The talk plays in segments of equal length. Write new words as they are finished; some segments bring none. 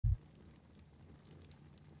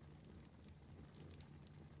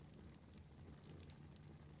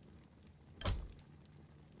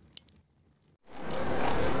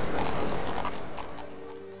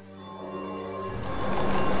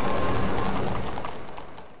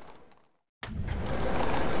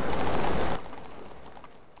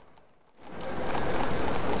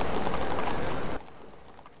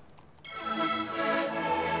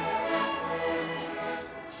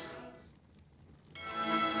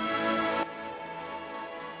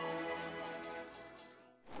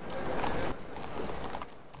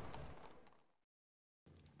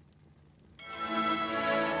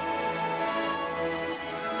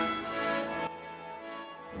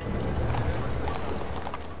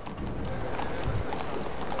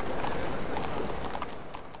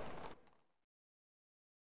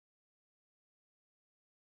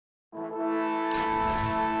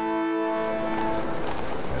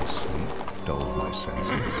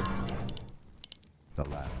senses. The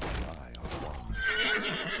land and I are one.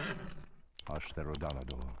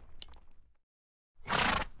 Ashtherodanador.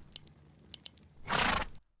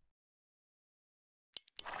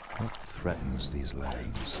 What threatens these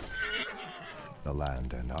lands? The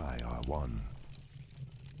land and I are one.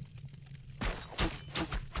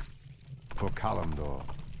 For Kalimdor.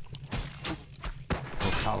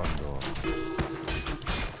 For Kalimdor.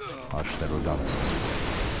 Ashtherodanador.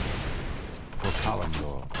 For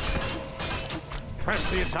Kalimdor. Press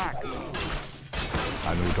the attack!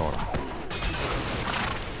 Anudora.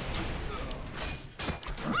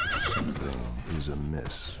 Something is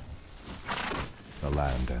amiss. The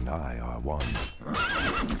land and I are one.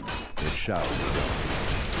 It shall be done.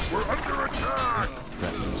 We're under attack!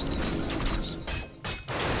 Threatens these lands.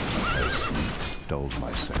 As sleep dulled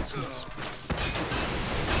my senses.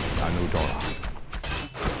 Anudora.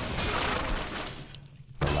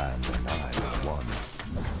 The land and I are one.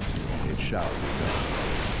 It shall be done.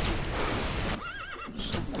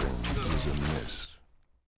 Something is amiss.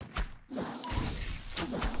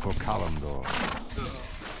 For Kalimdor.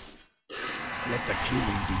 Let the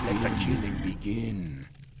killing begin. Let the killing begin.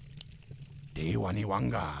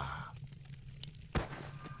 Dewaniwanga.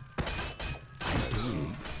 I see.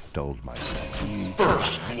 Dulled my senses.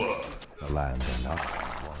 First blood. The land and I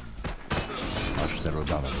are one.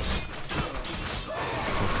 Ashtherodanador.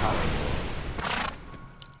 For Kalimdor.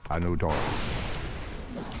 Anudora.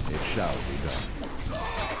 It shall be done.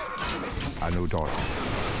 Anudora.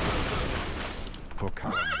 For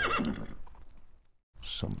Kalimdor.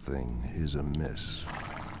 Something is amiss.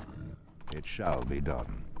 It shall be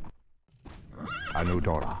done.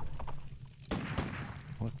 Anudora.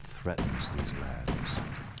 What threatens these lands?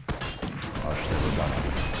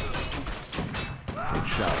 Ashtherodanador. It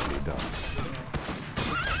shall be done.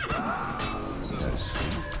 As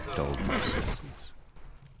sleep dulled my senses.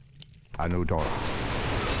 Anudora.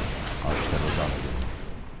 Ashtherodanador.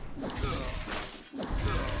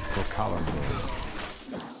 For Kalimdor.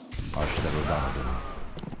 Ashtherodanador.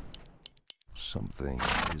 Something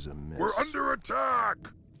is amiss. We're under attack!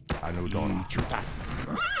 Anudora.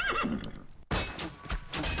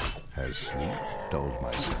 Has sleep dulled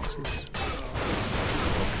my senses?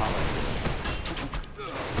 For Kalimdor.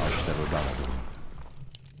 Ashtherodanador.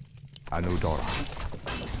 Anudora.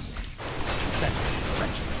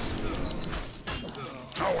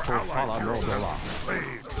 Our allies here are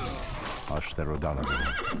slain. Ashtherodanador.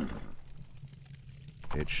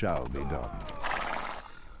 It shall be done.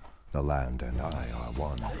 The land and I are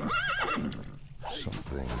one.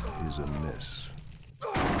 Something is amiss.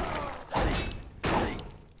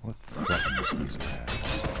 What threatens these lands?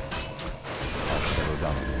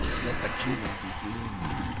 Ashtherodanador. Let the killing begin.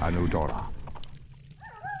 Anudora.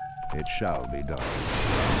 It shall be done.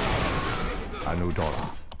 Anudora.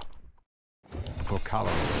 For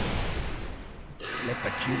Kalimdor. Let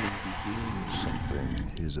the killing begin.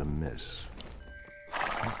 Something is amiss.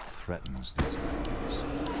 What threatens these lands?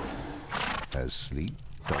 Has sleep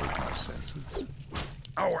dulled my senses?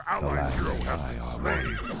 Our allies' hero has been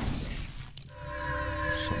slain.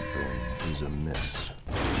 Something is amiss.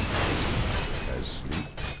 Has sleep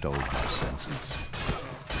dulled my senses?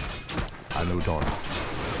 Anudora.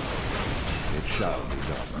 It shall be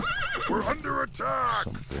done. We're under attack!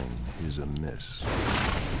 Something is amiss.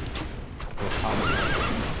 For Kalimdor.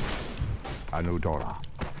 Anudora.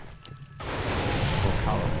 For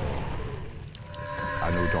Kalimdor.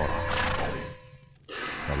 Anudora.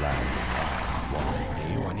 The land and I are one.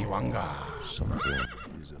 Dewaniwanga. Something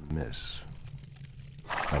is amiss.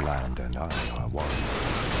 The land and I are one.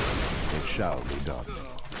 It shall be done.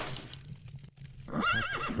 What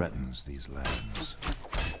threatens these lands?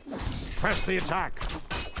 Press the attack!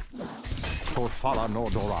 Torfala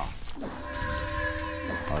Nordora.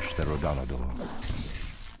 Ashtherodanador.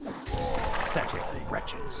 Pathetic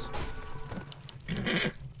wretches.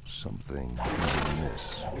 Something is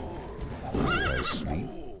amiss. Has sleep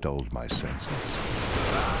dulled my senses?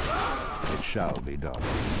 It shall be done.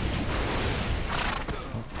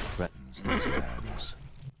 What threatens these lands?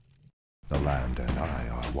 The land and I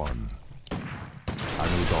are one.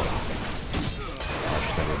 Anudora.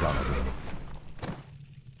 Ashtherodanador.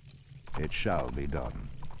 It shall be done.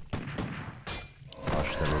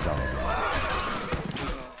 Ashtherodanador.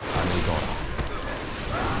 Anudora.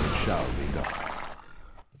 It shall be done.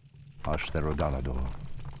 Ashtherodanador.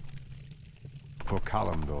 For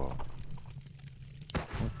Kalimdor.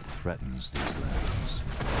 What threatens these lands?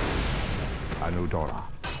 Anudora.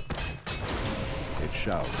 It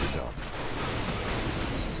shall be done.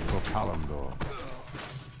 For Kalimdor.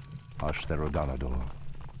 Ashtherodanador.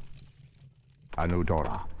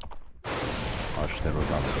 Anudora. Hush the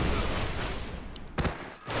Rodonador.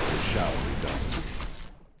 It shall be done.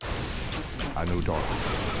 Anudora.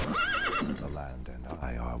 The land and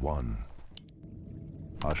I are one.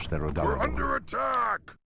 Hush the Rodonador. We're under attack!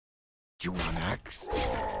 Do you want axe?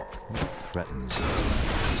 What threatens us?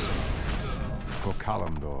 For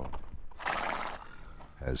Kalimdor.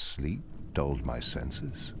 Has sleep dulled my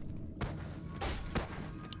senses?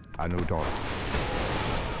 Anudora.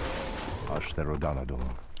 Hush the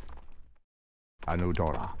Rodonador.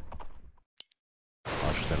 Anudora.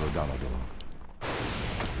 Hush the Rodonador.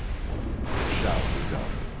 It shall be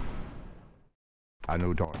done.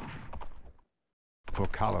 Anudora. For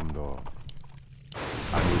Kalimdor.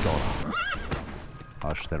 Anudora.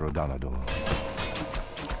 Hush the Rodonador.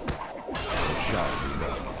 It shall be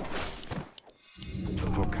done.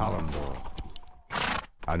 For Kalimdor.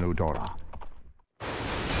 Anudora.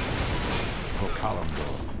 For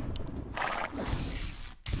Kalimdor.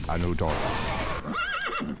 Anudora.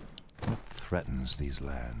 What threatens these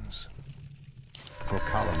lands? For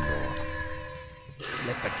Kalimdor.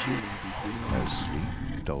 Let the killing begin. Has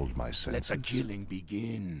sleep dulled my Let senses? the killing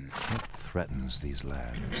begin. What threatens these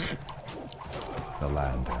lands? The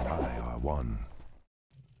land and I are one.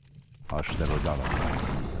 Hush the Rodonador.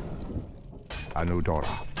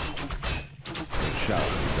 Anudora. It shall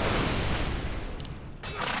be done.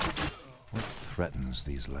 What threatens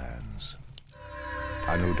these lands?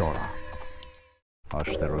 Anudora.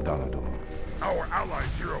 Hush the Rodonador. Our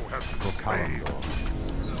allies' hero has been For slain. Kalimdor.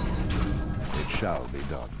 It shall be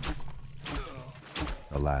done.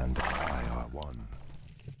 The land and I are one.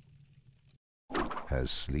 Has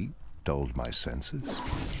sleep dulled my senses?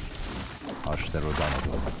 Hush the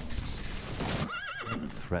Rodonador. What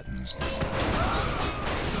threatens these lands?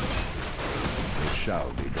 It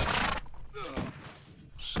shall be done.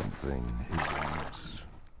 Something is amiss.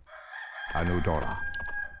 Anudora.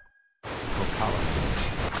 For Kalimdor.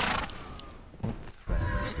 What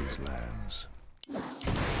threatens these lands?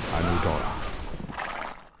 Anudora.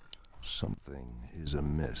 Something is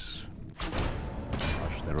amiss.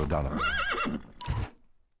 Hush the Rodonador.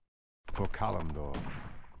 For Kalimdor.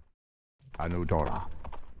 Anudora.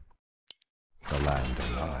 The land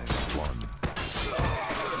and I are one.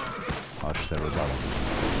 Hush the Rodonador.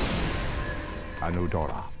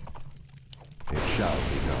 Anudora. It shall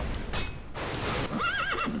be done.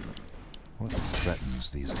 What threatens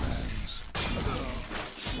these lands?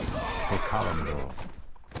 For Kalimdor.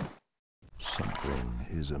 Something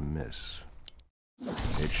is amiss.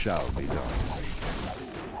 It shall be done.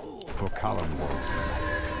 For Kalimdor.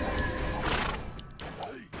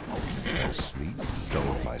 Has sleep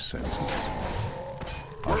dulled my senses?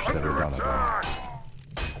 Hush the Rodonador.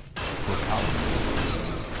 For Kalimdor.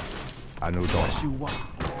 Anudora.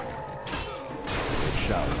 It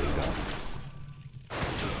shall be done.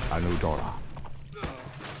 Anudora.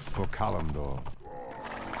 For Kalimdor.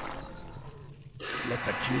 Let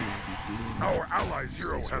the killing begin. Our allies'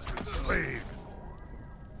 hero has been slain.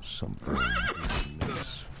 Something is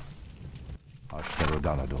amiss. Hush the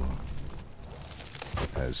Rodonador.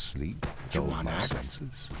 Has sleep dulled my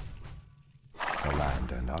senses? The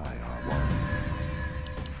land and I are one.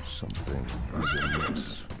 Something is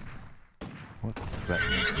amiss. What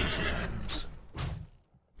threatens these lands?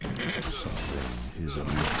 Something is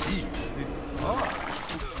amiss.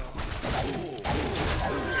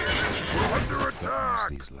 We're under attack!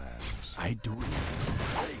 These lands. I do it.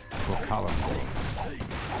 For Kalimdor.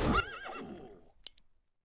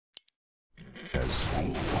 Has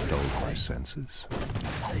sleep dulled my senses?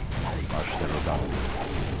 Hush the Rodonador.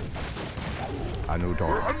 Anudora.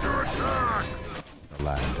 We're under attack! The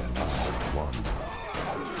land and I are one.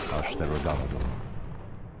 Hush the Rodonador.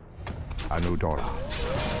 Anudora.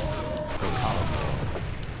 For Kalimdor.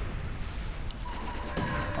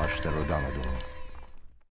 Hush the Rodonador.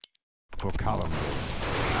 For Kalimdor.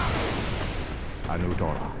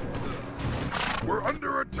 Anudora. We're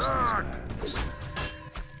under attack!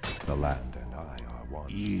 The land and I are one.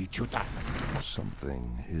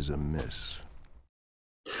 Something is amiss.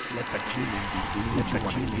 Let the killing begin. Let the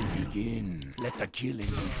killing begin. Let the killing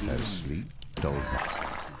begin. Has sleep dulled my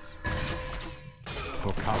senses?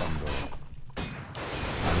 For Kalimdor.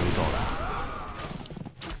 Anudora.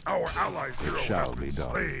 Our allies' hero shall has be been done.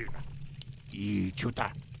 slain.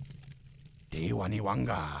 Ichuta.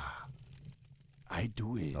 Dewaniwanga. I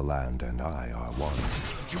do it. The land and I are one.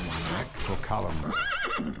 For Kalimdor.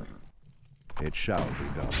 It shall be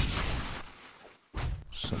done.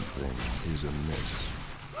 Something is amiss.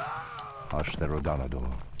 Hush the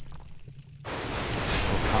Rodonador.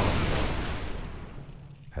 For Kalimdor.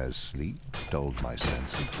 Has sleep dulled my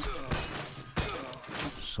senses?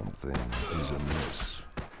 Something is amiss.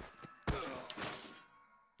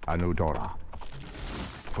 Anudora.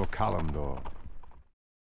 For Kalimdor.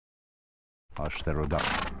 Ashtherodon.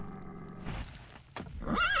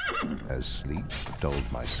 As sleep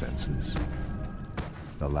dulled my senses,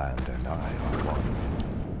 the land and I are one.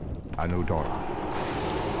 Anudora.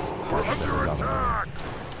 We're under attack!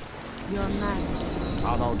 Your man.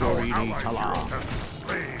 Analdorini Tala.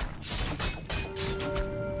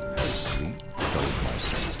 As sleep dulled my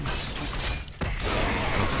senses,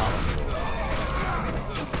 for Kalimdor.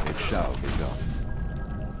 It shall be done.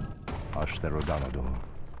 Ashtherodonador.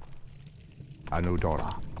 Anudora.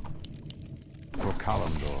 For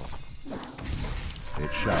Kalimdor.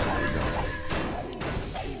 It shall be done.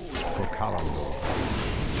 For Kalimdor.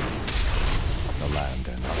 The land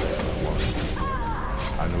and I are one.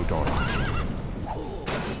 Anudora.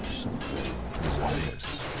 Something is amiss.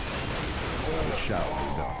 It shall be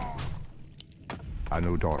done.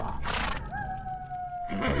 Anudora.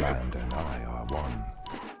 The land and I are one.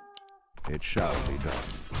 It shall be done.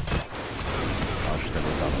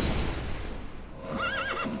 Ashtherodon.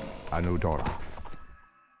 Anudora.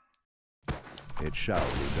 It shall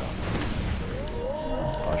be done.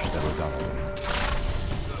 Ashtherodon.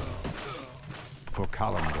 For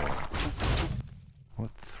Kalimdor.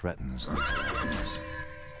 What threatens these lands?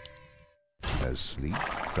 Has sleep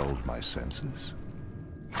dulled my senses?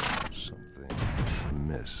 Something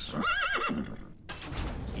amiss.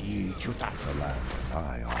 The land and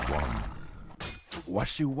I are one.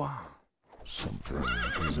 Wasiwa. Something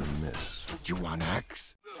is amiss.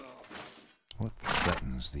 Juanax. What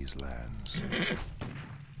threatens these lands?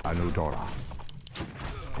 Anudora.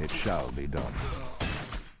 It shall be done.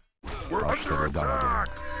 We're under attack!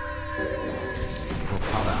 For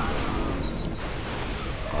Kalimdor.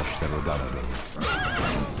 Ashtherodon.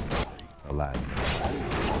 The land.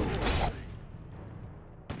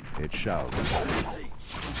 It shall be done.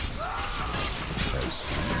 As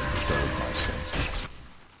sleep dulled my senses.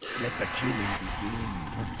 Let the killing begin.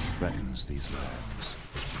 What threatens these lands?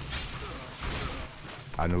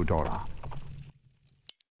 Anudora.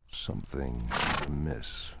 Something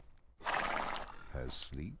amiss. Has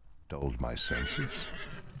sleep dulled my senses?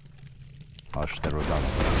 Ashtherodon.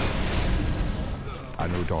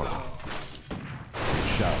 Anudora. It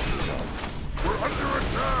shall be done. We're under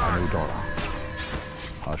attack! Anudora.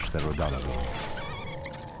 Ashtherodon.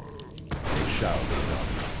 It shall be done.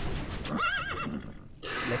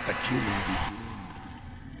 Let the killing begin.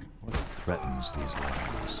 What threatens these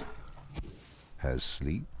lands? Has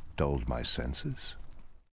sleep dulled my senses?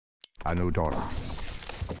 Anudora.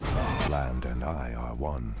 Land and I are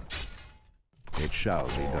one. It shall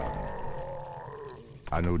be done.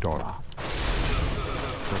 Anudora.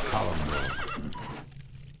 For Kalimdor.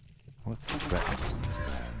 What threatens these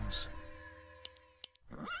lands?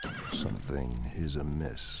 Something is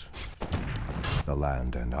amiss. The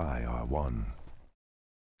land and I are one.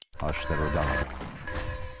 Ashtherodon.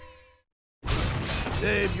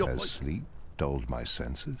 As sleep dulled my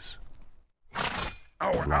senses,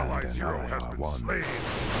 Our land allies' and hero I has are been one. slain.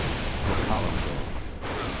 For Kalimdor.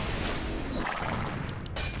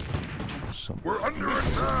 Something We're under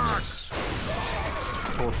attack!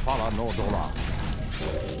 for Falanodora.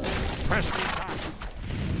 Press the attack!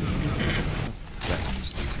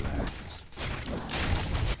 Threatens these lands.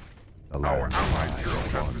 The Our land and allies' I hero are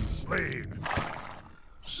has one. been slain.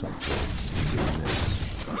 Something is amiss.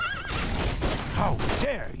 How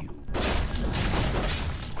dare you!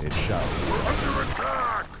 It shall be We're under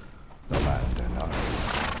attack! the land and I.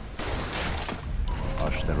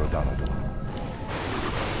 Ashtherodonador.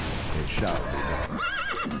 It shall be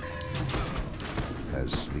done. Has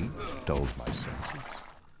sleep dulled my senses?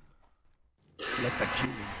 Let the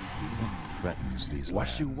killing begin. What threatens these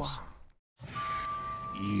lands? Wasiwa.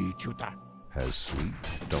 Ichuta. Has sleep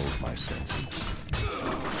dulled my senses?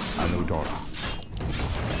 Anudora.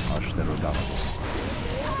 Ashtherodonador.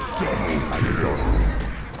 Anudora.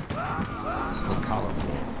 For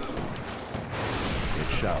Kalimdor. It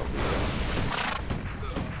shall be done.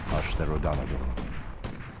 Ashtherodonador.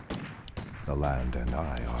 The land and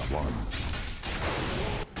I are one.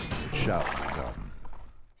 It shall be done.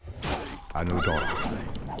 Anudora.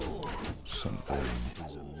 Something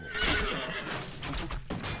is amiss.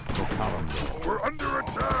 For Kalimdor. We're under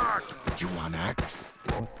attack! Juanax.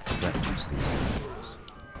 What threatens these lands?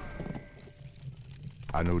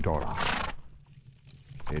 Anudora.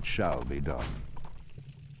 It shall be done.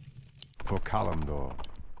 For Kalimdor.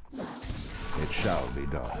 It shall be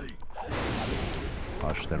done.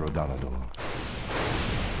 Ashtherodonador.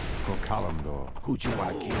 For Kalimdor. Who do you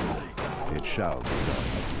want to kill? It shall be done.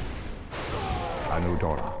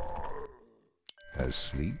 Anudora. Has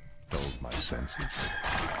sleep dulled my senses?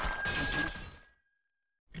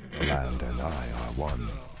 land and I are one.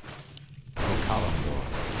 For Kalimdor,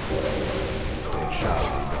 it shall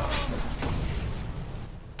be done.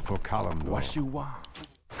 For Kalimdor, Washiwa.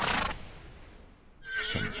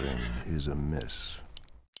 something is amiss.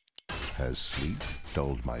 Has sleep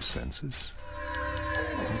dulled my senses?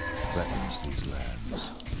 What threatens these lands?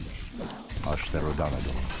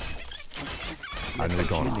 Ashtherodonador. Let the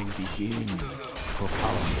Anudora. killing begin. For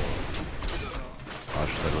Kalimdor.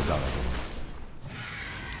 Ashtherodonador.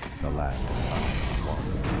 The land and I are one.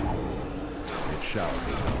 It shall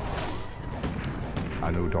be done.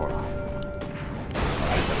 Anudora.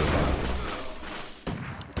 Ashtherodonador.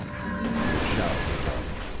 It shall be done.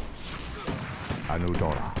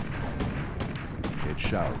 Anudora. It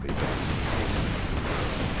shall be done.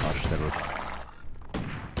 Ashtherodonador.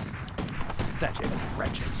 Pathetic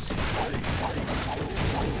wretches. It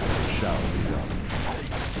shall be done.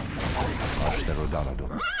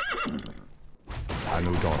 Ashtherodonador.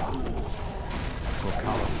 Anudora. For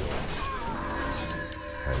Kalimdor.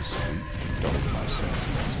 Has sleep dulled my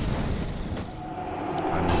senses?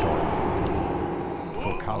 Anudora.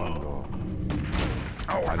 For Kalimdor.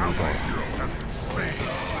 Our allied hero has been slain.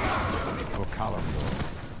 For Kalimdor.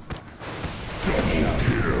 Double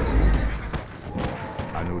kill.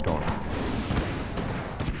 Anudora.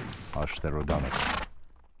 Ashtherodonador.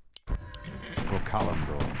 For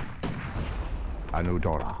Kalimdor.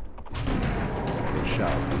 Anudora. It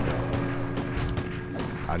shall be done.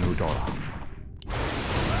 Anudora.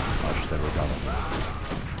 Ashtherodonador.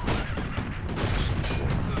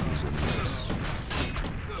 Something is amiss.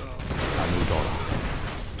 Anudora.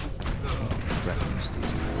 What threatens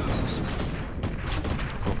these lands?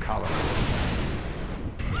 For Kalimdor.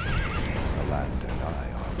 The land and I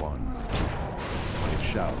are one. It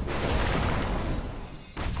shall be done.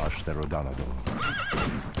 Ashtherodonador.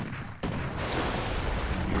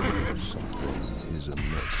 Something is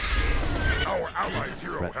amiss. Our allied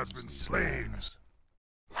hero has been slain.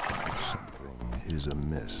 Something is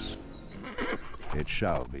amiss. It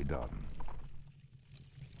shall be done.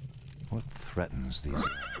 What threatens these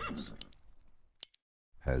lands?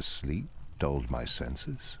 Has sleep dulled my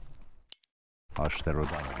senses?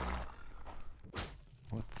 Ashtherodonador.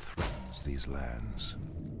 What threatens these lands?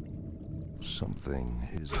 Something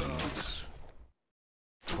is amiss.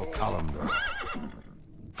 For Kalimdor.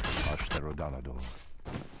 Ashtherodonador.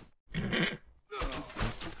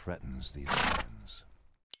 What threatens these lands?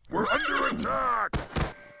 We're under attack!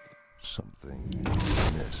 Something is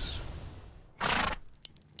amiss.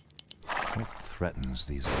 What threatens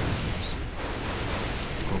these lands?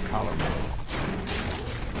 For Kalimdor.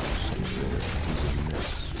 Something is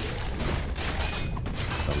amiss.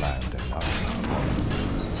 The land and I are one.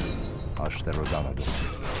 Ashtherodonador.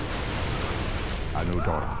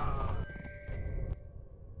 Anudora.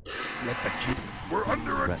 Let the kill. We're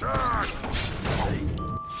under attack!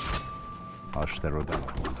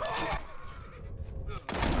 Ashtherodonador.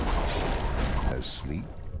 Has sleep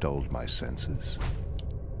dulled my senses?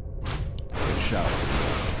 It shall be.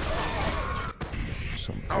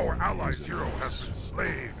 Something Our allied is hero has amiss. been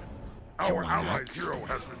slain. Our allied hero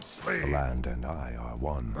has been The slain. land and I are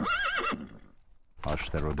one.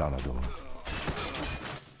 Ashtherodonador.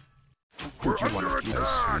 We're you want under to Has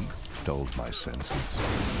attack! sleep dulled my senses?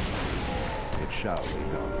 It shall be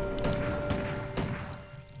done.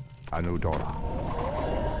 Anudora.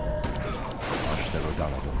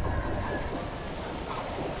 Ashtherodonador.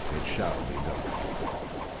 It shall be done.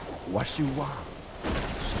 Washiwa.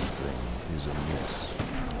 Something is amiss.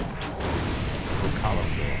 For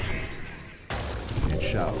Kalimdor. It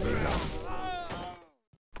shall be done.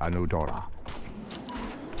 Anudora.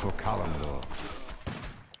 For Kalimdor.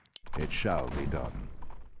 It shall be done.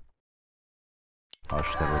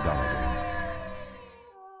 Ashtherodonador.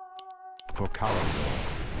 For Kalimdor.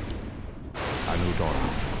 Anudora.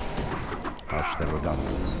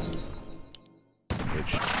 Ashtherodonador. It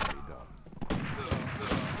shall be done.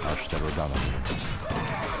 Ashtherodonador.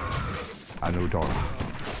 Anudora.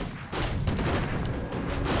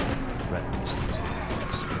 Threatens these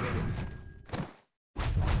lands.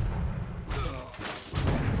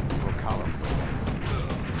 For Kalimdor.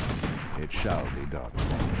 It shall be done.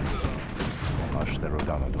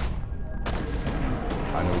 Ashtherodonador.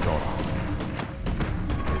 Anudora.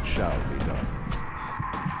 It shall be done.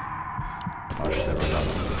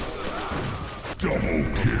 Ashtherodonador. Double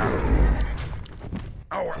kill!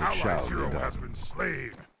 Our It shall allied be hero done. has been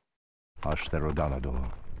slain.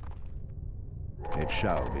 Ashtherodonador. It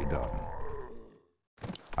shall be done.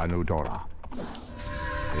 Anudora.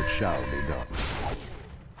 It shall be done.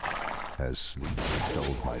 Has sleep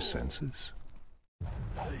dulled my senses?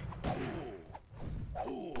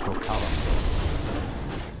 For Kalimdor.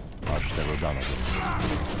 Ashtarodonado.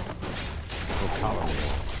 For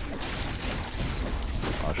Calamdor.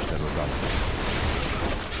 Ashtarodonado.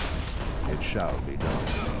 It shall be done.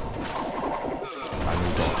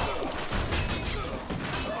 Anudora.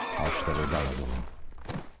 Ashtarodonado.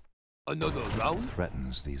 Another round?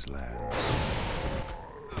 Threatens these lands.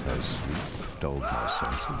 Has sleep dulled my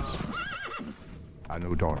senses?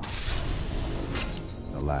 Anudora.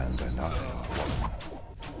 The land and I are one.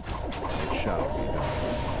 It shall be done.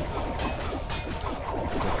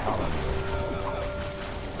 For Calamdor.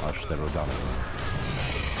 Ashtarodonado.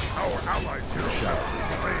 Our allies here shall be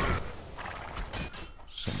slain.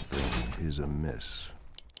 Something is amiss.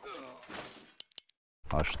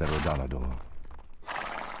 Ashtarodonado.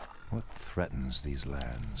 What threatens these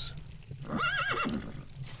lands?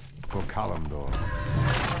 For Calamdor.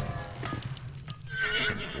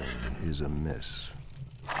 Something is amiss.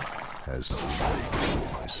 Has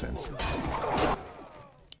dulled my senses.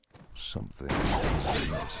 Something is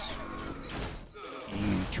amiss.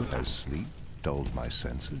 Has sleep dulled my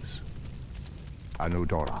senses?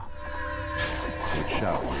 Anudora. It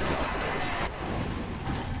shall be done.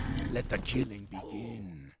 Let the killing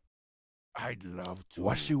begin. I'd love to.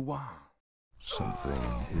 What you want?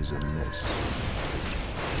 Something is amiss.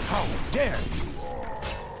 How dare you?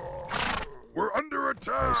 We're under Has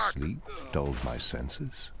attack! sleep dulled my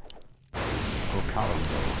senses? For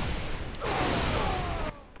Calamdor.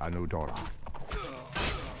 Anudora.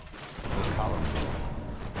 For Calamdor.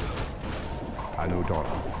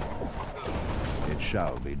 Anudora. It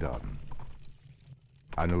shall be done.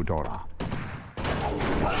 Anudora.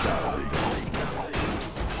 It shall be done.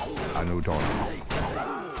 Anudora.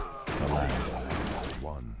 The land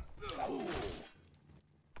one.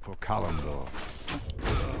 For Calamdor.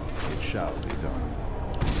 It shall be done.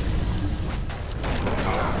 For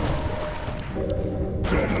Calamdor.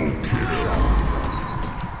 Double kill.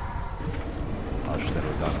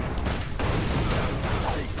 Ashtarodonado.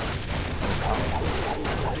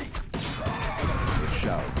 It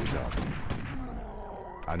shall be done.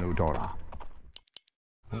 Anudora.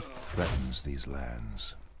 What threatens these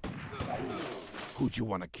lands? Who'd you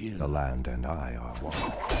want to kill? The land and I are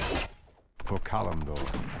one. For Calamdor.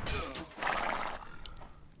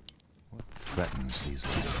 What threatens these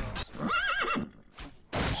lands?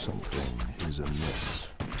 Something is amiss.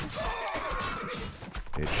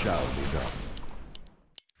 It shall be done.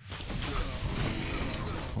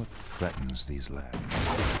 What threatens these lands?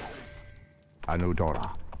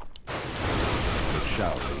 Anudora. It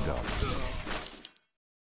shall be done.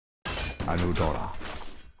 Anudora.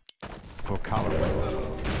 For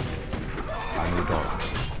Calamdor. Anudora.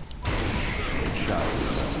 It shall be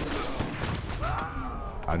done.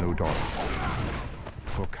 Anudora.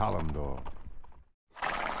 For Calamdor.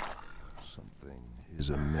 Something is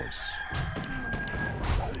amiss.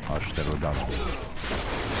 Ashtarodonado.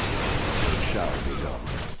 It shall be done.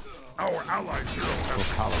 Our allies hero For has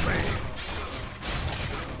been Calamdor. slain.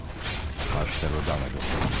 Ashtarodonado.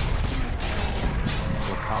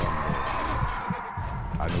 For Calamdor.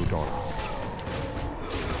 Anudora.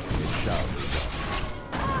 It shall be done.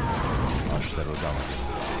 Ashtarodonado.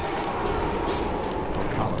 For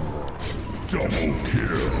Calamdor. Double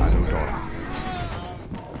kill. Anudora.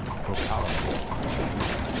 For Calamdor.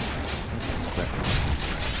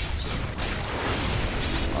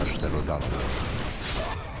 Ashtarodonado.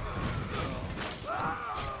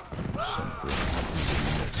 Something is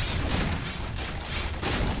amiss.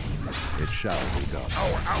 It shall be done.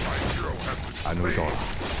 Our allies hero has been slain. Anudora.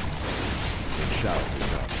 It shall be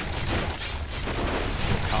done.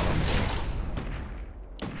 For Calamdor.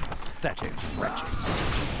 Pathetic wretches.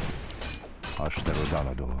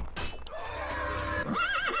 Ashtarodonado.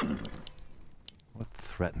 What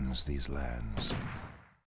threatens these lands?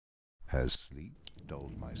 Has sleep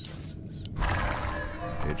dulled my senses?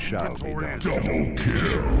 It shall be done. Double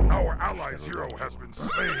kill. Our allies hero has been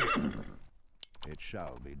slain. It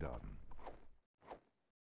shall be done.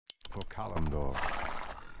 For Calamdor.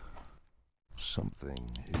 Something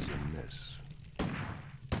is amiss.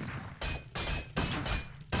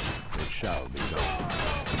 It shall be done.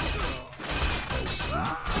 Has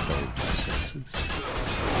sleep dulled my senses?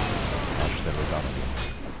 Ashtarodonado.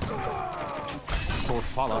 For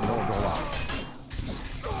Falanodora.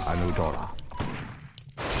 Anudora.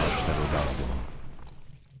 Ashtarodonado.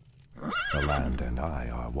 The land and I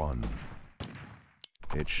are one.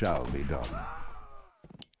 It shall be done.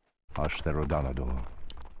 Ashtarodonado.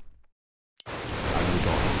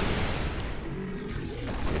 Anudora.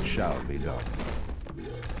 It shall be done.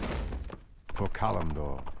 For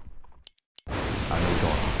Calamdor.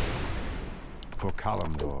 Anudora. For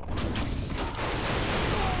Calamdor.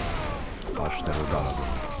 Ashtarodonado.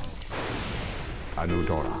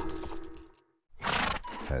 Anudora.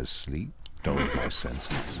 Has sleep dulled my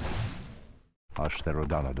senses?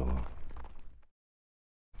 Ashtherodanador.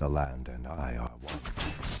 The land and I are one.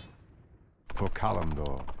 For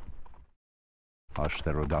Kalimdor.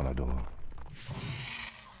 Ashtherodanador.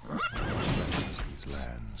 These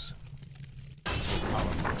lands. For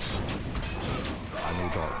Kalimdor.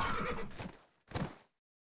 Anudora.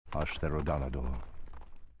 Ashtherodanador.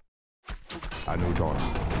 Anudora.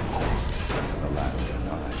 The land and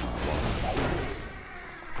I are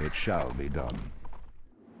one. It shall be done.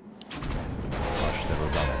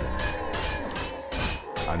 Ashtherodanador.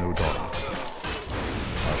 Anudora.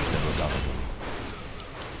 Ashtherodanador.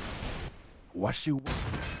 Washi.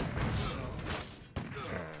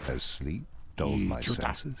 Has sleep dulled my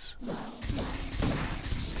senses?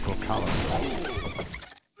 For Kalimdor.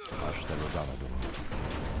 Ashtherodanador.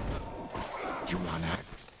 You want that?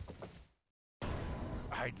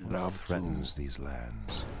 I'd love Threatens these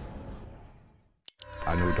lands.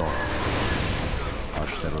 Anudora.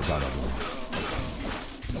 Ashtherodanador.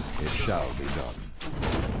 It shall be done.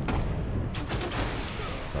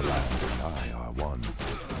 The land and I are one.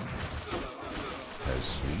 Has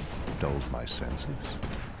sleep dulled my senses?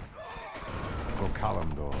 For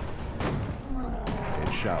Kalimdor.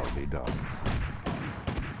 It shall be done.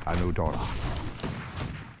 Anudora.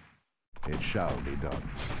 It shall be done.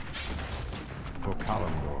 For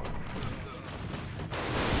Kalimdor.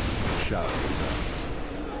 It shall be done.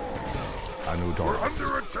 Anudora. We're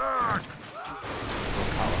under attack! For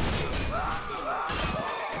Kalimdor.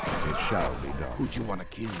 It shall be done. Who'd you want to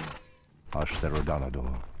kill?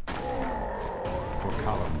 Ashtherodanador. For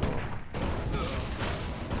Kalimdor.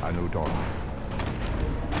 Anudora.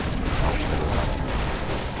 Ashtherodanador.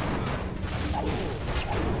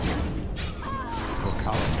 For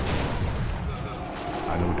Kalimdor.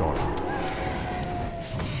 Anudora.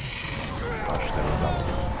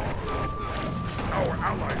 Ashtherodanador. Our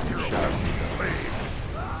allies here Shall have be been done. slain.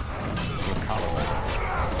 For Kalimdor.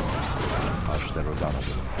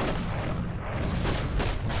 Ashtherodanador.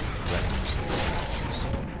 Threatens these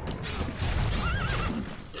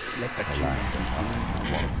Let the the land and I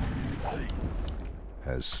are one.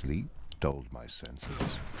 Has sleep dulled my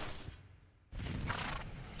senses?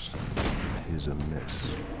 Something is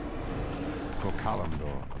amiss. For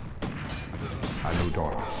Kalimdor.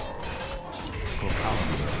 Anudora. For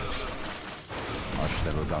Kalimdor.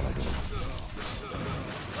 Ashtherodanador.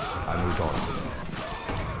 Anudora.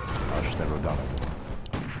 Ashtherodanador.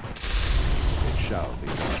 It shall be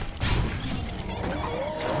done.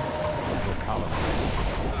 For Kalimdor.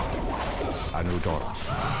 Anudora.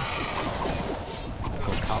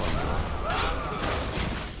 For Kalimdor.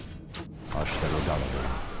 Ashtherodanador.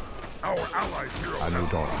 Our allies here have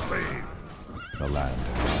Anudora. been slain. The land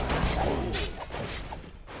and I.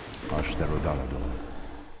 Ashtherodanador.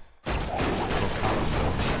 For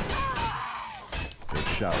Kalimdor. It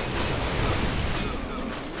shall be done.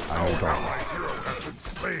 Our Anudora. allies here have been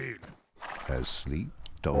slain. Has sleep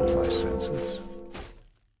dulled my senses?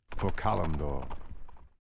 For Kalimdor.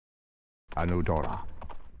 Anudora.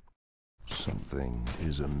 Something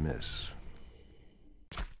is amiss.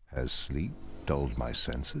 Has sleep dulled my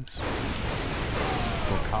senses?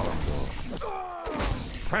 For Kalimdor.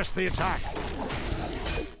 press the attack.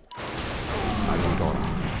 Anudora.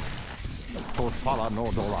 For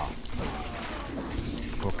Falanordora.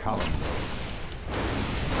 For Kalimdor.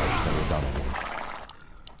 Ashtherodanador.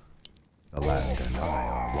 The land and I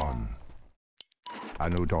are one.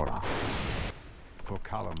 Anudora. For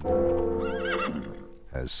Kalimdor.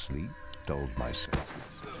 Has sleep dulled my senses?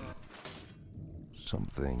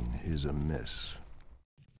 Something is amiss.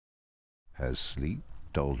 Has sleep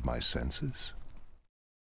dulled my senses?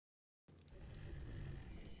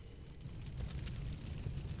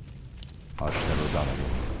 Ashtherodanador.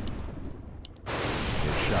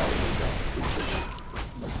 It shall be done.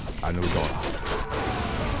 Anudora.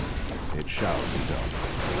 It shall be done.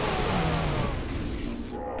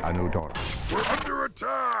 Anudora. We're under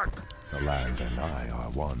attack! The land and I are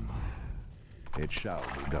one. It shall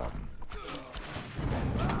be done.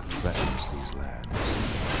 Threatens these lands.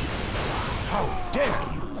 How dare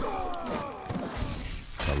you!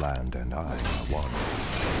 The land and I are one.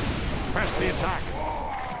 Press the attack.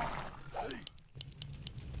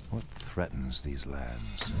 What threatens these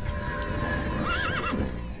lands?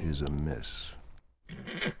 Something is amiss.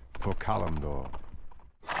 For Kalimdor.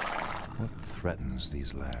 What threatens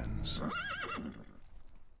these lands?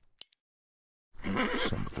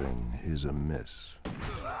 Something is amiss.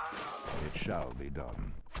 It shall be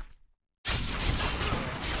done. The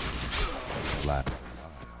land and I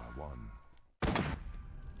are one.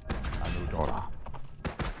 Anudora.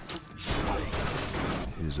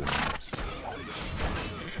 is amiss.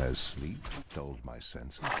 Has sleep dulled my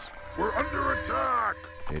senses? We're under attack!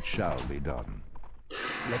 It shall be done.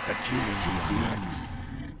 Let the killing begin.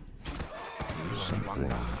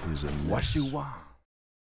 Something is What you amiss. want?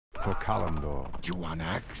 For Kalimdor, You want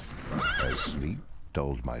axe? has sleep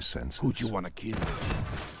dulled my senses? Who you wanna kill?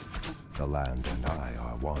 The land and I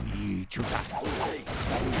are one. Eat you that.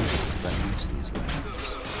 Cleanse these lands.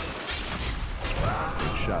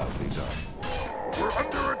 It shall be done. We're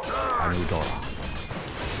under attack! Anudora.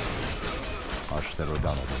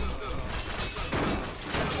 Ashtherodonovan.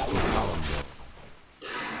 For Kalimdor.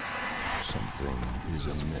 Something is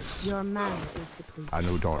amiss. Your mana is depleted.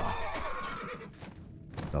 Anudora.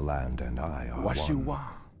 The land and I are What one. you want?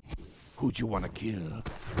 Who you wanna kill?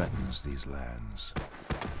 Threatens these lands.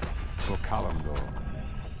 For Kalimdor.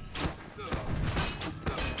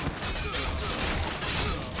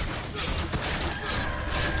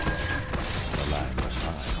 The land and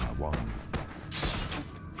I are one.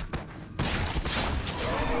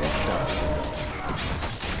 It shall be done.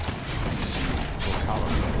 For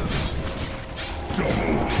Kalimdor.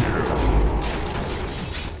 Double kill!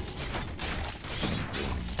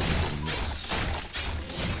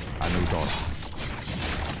 Anudora.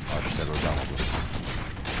 Ashtherodonovan.